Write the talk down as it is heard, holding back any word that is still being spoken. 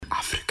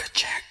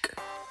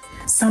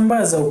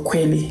Sambaza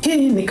ukweli.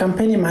 Hii ni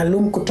kampeni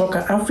maalum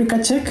kutoka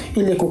Africa Check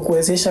ili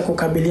kukuwezesha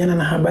kukabiliana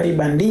na habari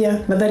bandia,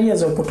 nadharia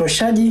za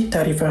upotoshaji,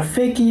 taarifa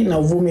feki na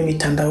uvumi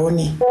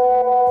mitandaoni.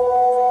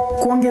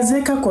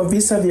 Kuongezeka kwa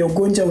visa vya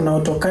ugonjwa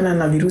unaotokana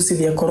na virusi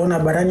vya korona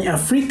barani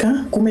Afrika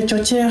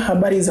kumechochea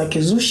habari za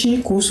kizushi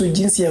kuhusu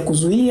jinsi ya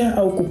kuzuia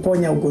au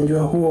kuponya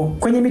ugonjwa huo.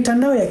 Kwenye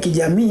mitandao ya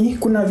kijamii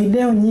kuna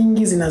video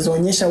nyingi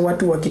zinazoonyesha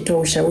watu wakitoa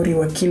ushauri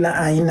wa kila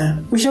aina.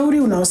 Ushauri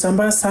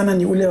unaosambaa sana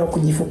ni ule wa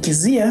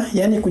kujifukizia,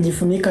 yani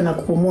kujifunika na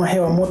kupumua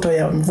hewa moto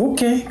ya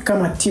mvuke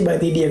kama tiba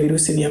dhidi ya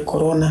virusi vya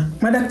korona.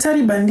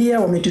 Madaktari bandia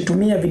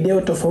wametutumia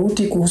video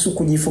tofauti kuhusu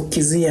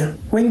kujifukizia.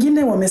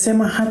 Wengine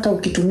wamesema hata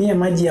ukitumia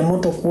maji ya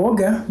moto kuoga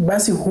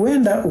basi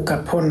huenda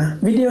ukapona.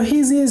 Video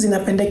hizi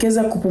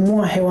zinapendekeza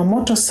kupumua hewa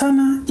moto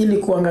sana ili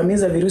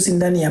kuangamiza virusi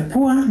ndani ya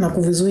pua na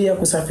kuvizuia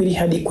kusafiri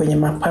hadi kwenye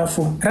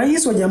mapafu.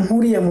 Rais wa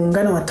Jamhuri ya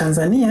Muungano wa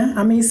Tanzania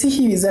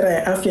ameisihi Wizara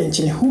ya Afya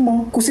nchini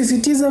humo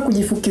kusisitiza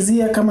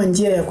kujifukizia kama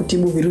njia ya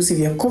kutibu virusi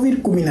vya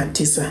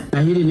COVID-19.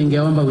 Na hili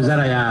ningeomba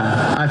Wizara ya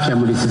Afya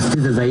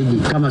mlisisitize zaidi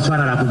kama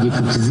swala la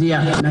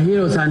kujifukizia, na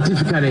hilo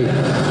scientifically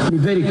ni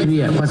very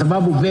clear kwa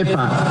sababu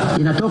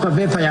inatoka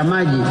vapor ya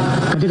maji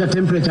katika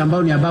temperature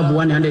ambayo ni above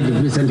 100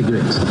 degrees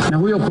centigrade. Na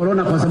huyo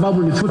corona kwa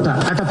sababu ni futa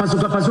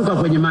atapasuka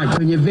kwenye maji,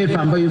 kwenye vapor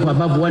ambayo iko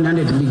above 100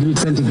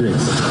 degrees centigrade.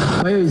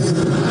 Kwa hiyo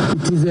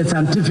it is a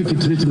scientific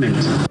treatment.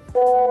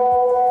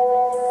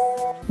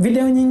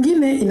 Video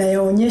nyingine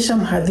inayoonyesha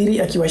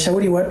mhadhiri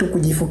akiwashauri watu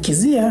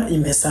kujifukizia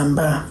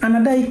imesambaa.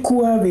 Anadai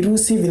kuwa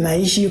virusi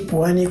vinaishi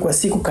puani kwa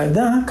siku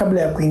kadhaa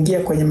kabla ya kuingia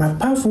kwenye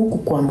mapafu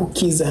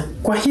kukuambukiza.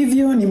 Kwa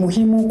hivyo ni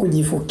muhimu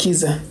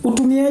kujifukiza.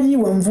 Utumiaji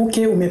wa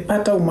mvuke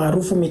umepata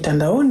umaarufu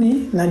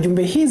mitandaoni na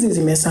jumbe hizi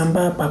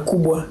zimesambaa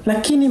pakubwa,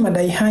 lakini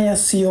madai haya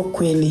sio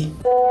kweli.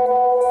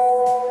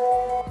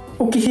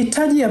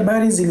 Ukihitaji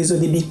habari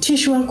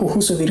zilizothibitishwa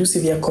kuhusu virusi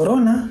vya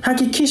korona,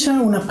 hakikisha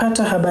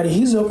unapata habari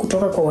hizo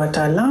kutoka kwa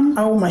wataalamu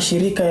au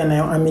mashirika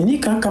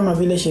yanayoaminika kama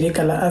vile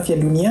Shirika la Afya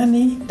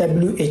Duniani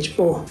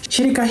WHO.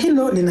 Shirika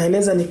hilo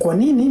linaeleza ni kwa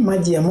nini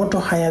maji ya moto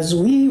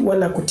hayazuii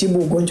wala kutibu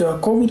ugonjwa wa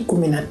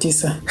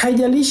COVID-19.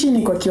 Haijalishi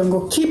ni kwa kiwango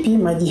kipi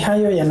maji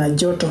hayo yana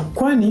joto,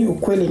 kwani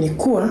ukweli ni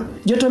kuwa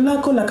joto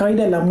lako la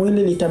kawaida la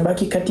mwili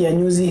litabaki kati ya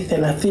nyuzi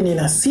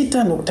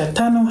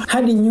 36.5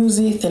 hadi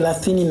nyuzi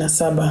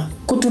 37.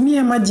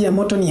 Kutumia maji ya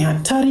moto ni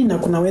hatari na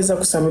kunaweza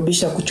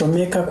kusababisha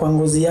kuchomeka kwa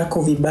ngozi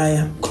yako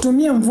vibaya.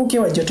 Kutumia mvuke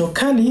wa joto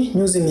kali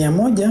nyuzi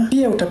 100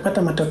 pia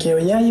utapata matokeo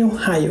yayo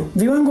hayo.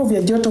 Viwango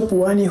vya joto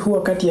puani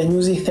huwa kati ya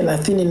nyuzi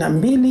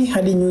 32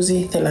 hadi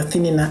nyuzi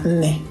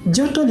 34.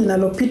 Joto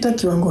linalopita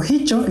kiwango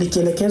hicho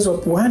likielekezwa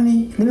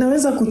puani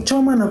linaweza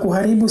kuchoma na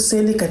kuharibu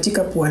seli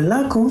katika pua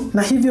lako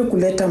na hivyo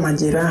kuleta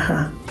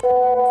majeraha.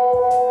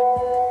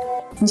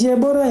 Njia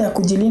bora ya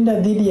kujilinda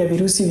dhidi ya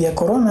virusi vya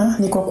korona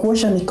ni kwa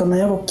kuosha mikono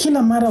yako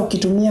kila mara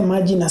ukitumia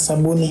maji na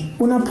sabuni.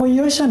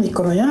 Unapoiosha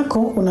mikono yako,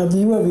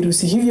 unaviua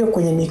virusi hivyo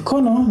kwenye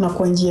mikono na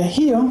kwa njia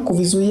hiyo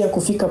kuvizuia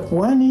kufika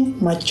puani,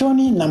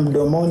 machoni na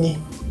mdomoni.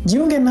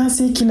 Jiunge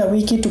nasi kila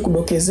wiki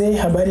tukudokezee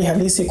habari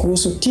halisi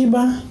kuhusu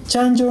tiba,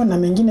 chanjo na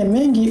mengine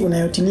mengi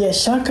unayotilia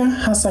shaka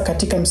hasa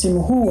katika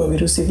msimu huu wa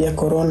virusi vya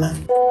korona.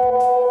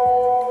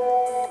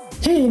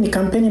 Hii ni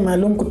kampeni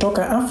maalum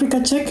kutoka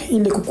Africa Check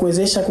ili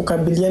kukuwezesha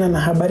kukabiliana na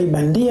habari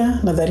bandia,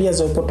 nadharia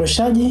za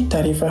upotoshaji,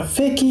 taarifa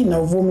feki na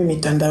uvumi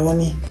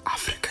mitandaoni.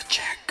 Africa